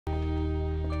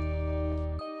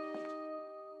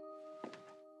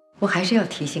我还是要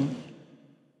提醒你，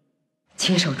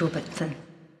请守住本分。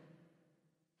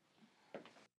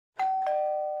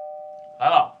来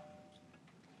了。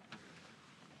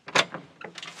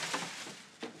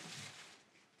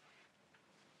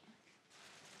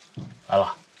来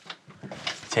了，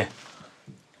亲，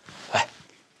来，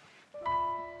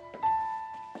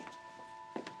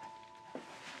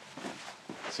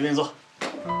随便坐。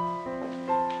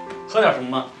喝点什么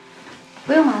吗？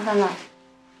不用麻烦了。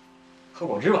喝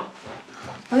果汁吧。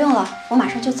不用了，我马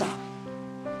上就走。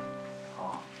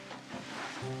好。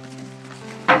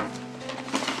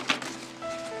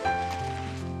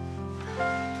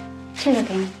这个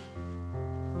给你。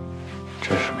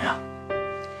这是什么呀？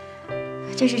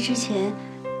这是之前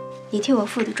你替我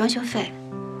付的装修费，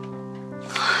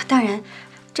当然，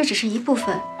这只是一部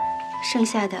分，剩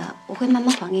下的我会慢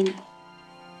慢还给你。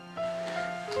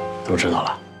都知道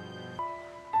了。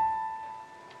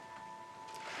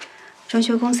装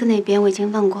修公司那边我已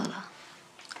经问过了，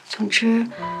总之，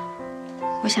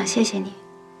我想谢谢你，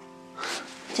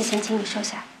这钱请你收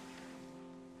下。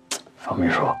方秘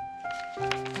书。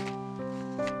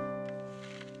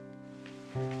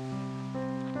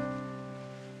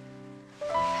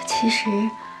其实，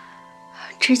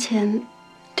之前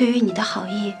对于你的好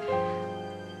意，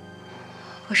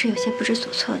我是有些不知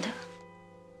所措的。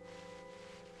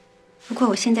不过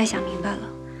我现在想明白了，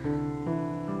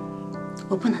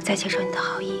我不能再接受你的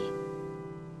好意。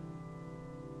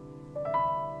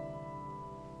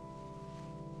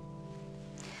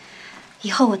以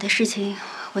后我的事情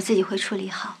我自己会处理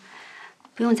好，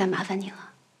不用再麻烦你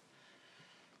了。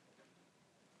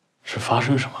是发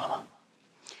生什么了吗？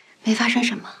没发生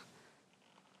什么。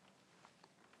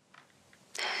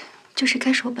就是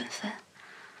该守本分，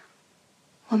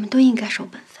我们都应该守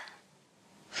本分。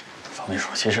方秘书，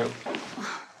其实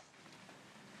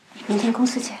明天公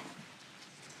司见。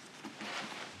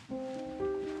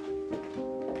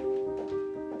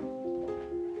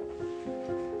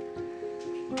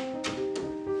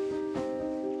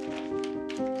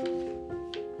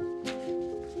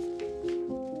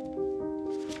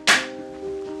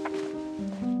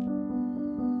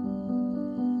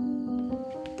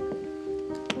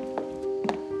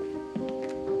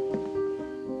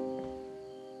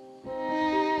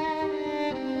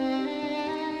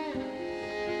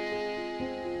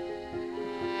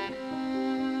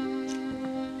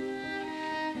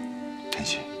天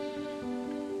心，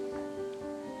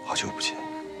好久不见。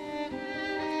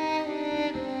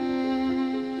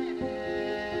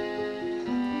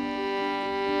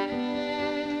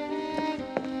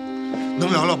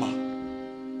能聊聊吗？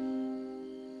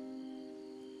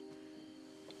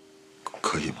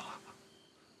可以吗？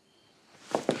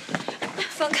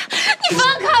放开！你放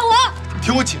开我！你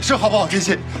听我解释好不好，天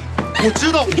心？我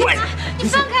知道。喂，你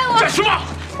放开我！干什么？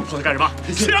碰他干什么？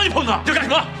谁让你碰他？要干什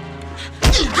么？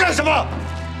你干什么？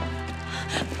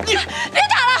你别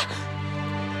打了！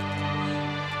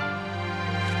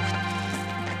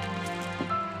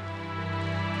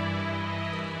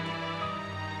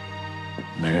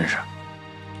没认识。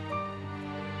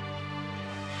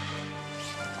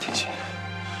天心，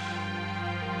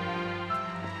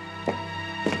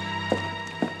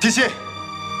天心，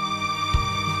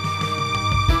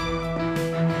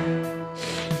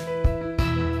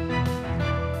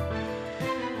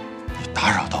你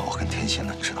打扰到我跟天心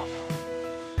了，知道吗？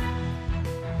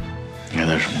你跟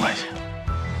他什么关系？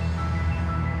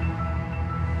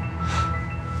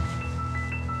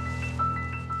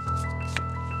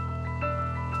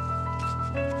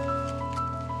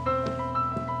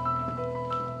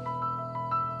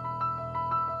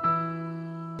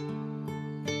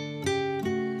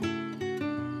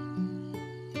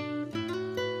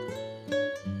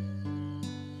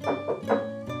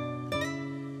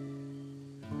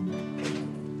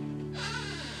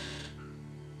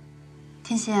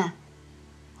天心，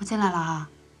我进来了啊。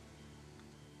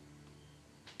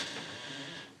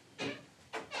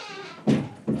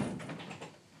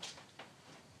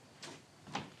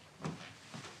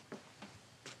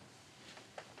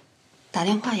打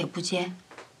电话也不接，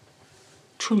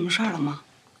出什么事儿了吗？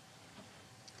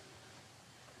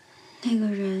那个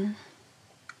人，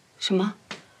什么？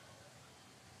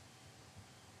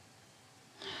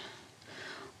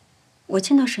我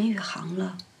见到沈宇航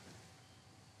了。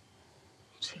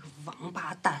这个王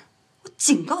八蛋！我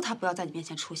警告他不要在你面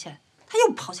前出现，他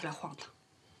又跑起来晃荡。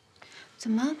怎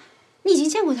么？你已经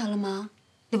见过他了吗？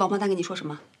那王八蛋跟你说什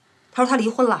么？他说他离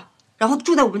婚了，然后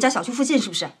住在我们家小区附近，是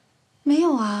不是？没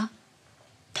有啊，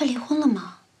他离婚了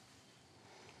吗？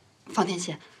方天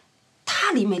心，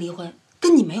他离没离婚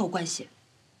跟你没有关系。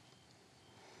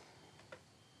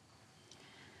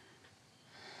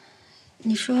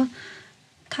你说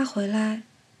他回来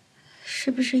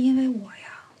是不是因为我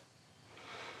呀？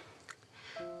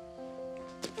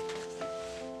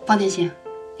方天心，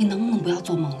你能不能不要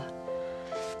做梦了？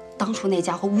当初那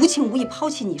家伙无情无义抛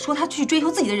弃你，说他去追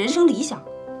求自己的人生理想，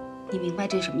你明白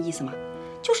这是什么意思吗？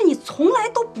就是你从来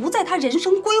都不在他人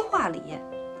生规划里。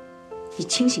你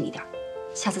清醒一点，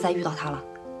下次再遇到他了，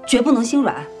绝不能心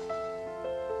软。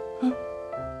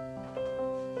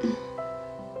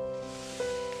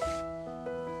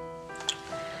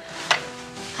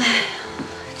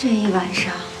这一晚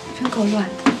上真够乱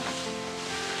的，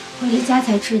回了家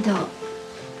才知道，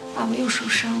爸爸又受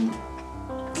伤了，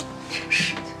真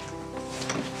是的。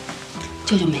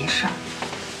舅舅没事儿，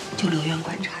就留院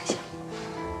观察一下。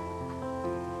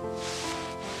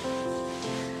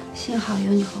幸好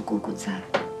有你和姑姑在。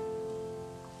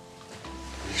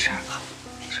没事儿，好，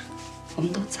没事儿，我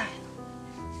们都在呢。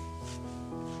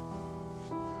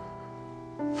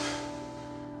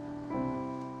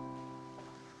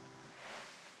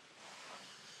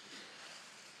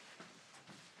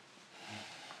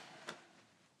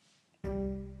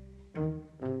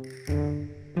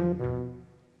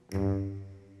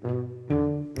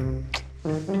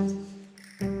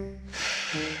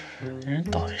人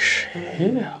到底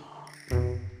谁呀？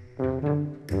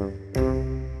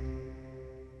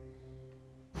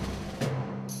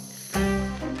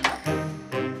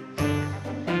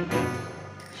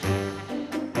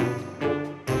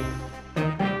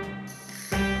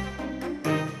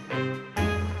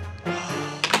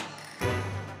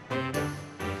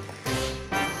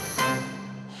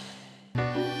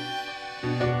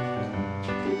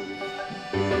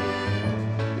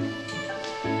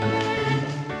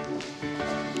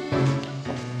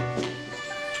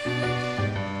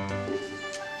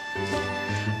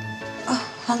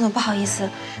王总，不好意思，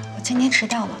我今天迟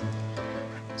到了。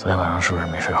昨天晚上是不是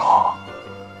没睡好？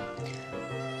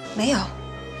没有，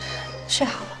睡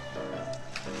好了。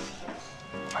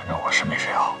反正我是没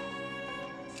睡好。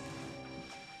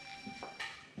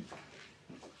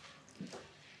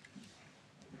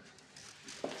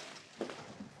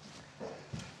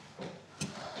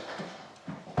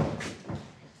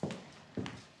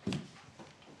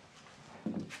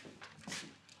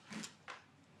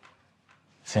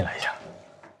进来一下。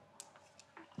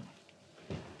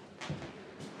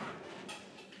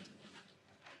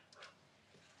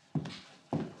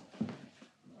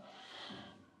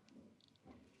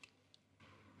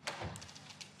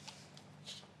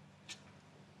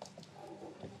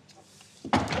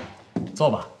坐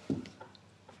吧。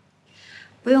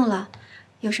不用了，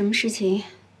有什么事情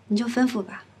你就吩咐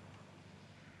吧。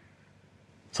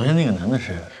昨天那个男的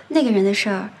是？那个人的事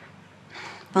儿，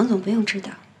王总不用知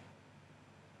道。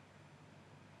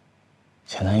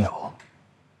前男友。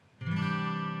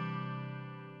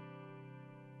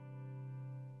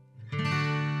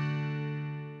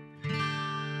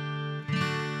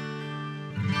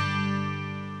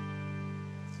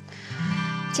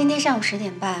今天上午10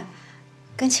点半，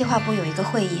跟企划部有一个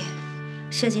会议，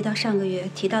涉及到上个月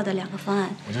提到的2个方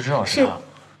案。我就知道是他，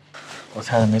我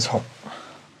猜的没错。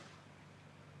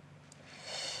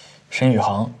申宇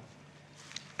航，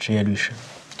职业律师，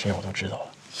这些我都知道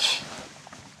了。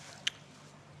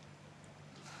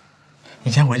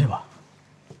你先回去吧，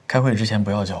开会之前不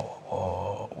要叫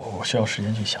我，我需要时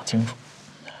间去想清楚，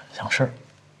想事儿。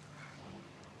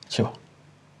去吧。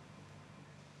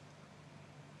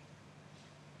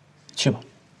去吧。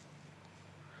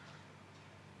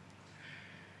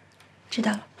知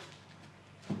道了。